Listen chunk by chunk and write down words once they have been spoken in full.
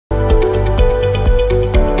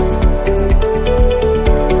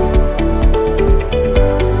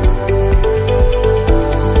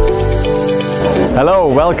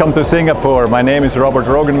Hello, welcome to Singapore. My name is Robert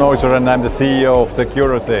Rogenmoser and I'm the CEO of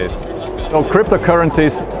Securosys. So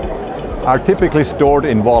cryptocurrencies are typically stored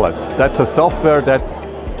in wallets. That's a software that's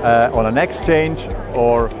on an exchange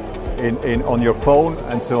or on your phone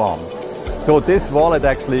and so on. So this wallet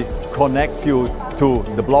actually connects you to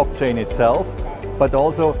the blockchain itself, but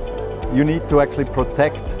also you need to actually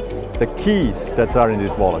protect the keys that are in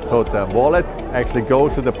this wallet. So the wallet actually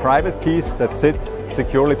goes to the private keys that sit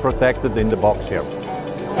securely protected in the box here.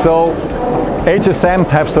 So HSM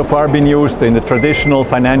have so far been used in the traditional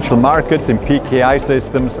financial markets, in PKI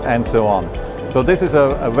systems and so on. So this is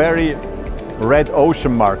a very red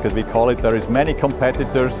ocean market, we call it. There is many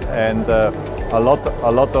competitors and a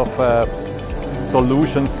lot of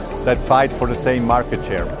solutions that fight for the same market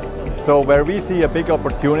share. So where we see a big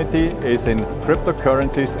opportunity is in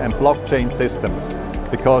cryptocurrencies and blockchain systems,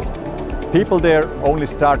 because people there only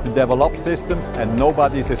start to develop systems and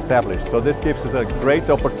nobody is established. So this gives us a great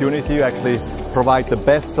opportunity to actually provide the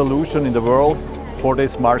best solution in the world for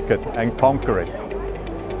this market and conquer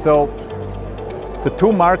it. So the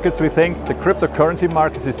two markets, we think the cryptocurrency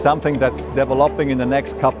market is something that's developing in the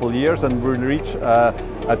next couple of years and will reach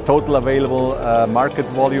a total available market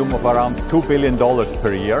volume of around $2 billion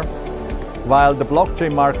per year. While the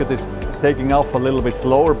blockchain market is taking off a little bit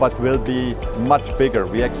slower, but will be much bigger.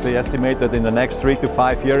 We actually estimate that in the next 3 to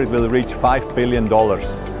 5 years it will reach $5 billion.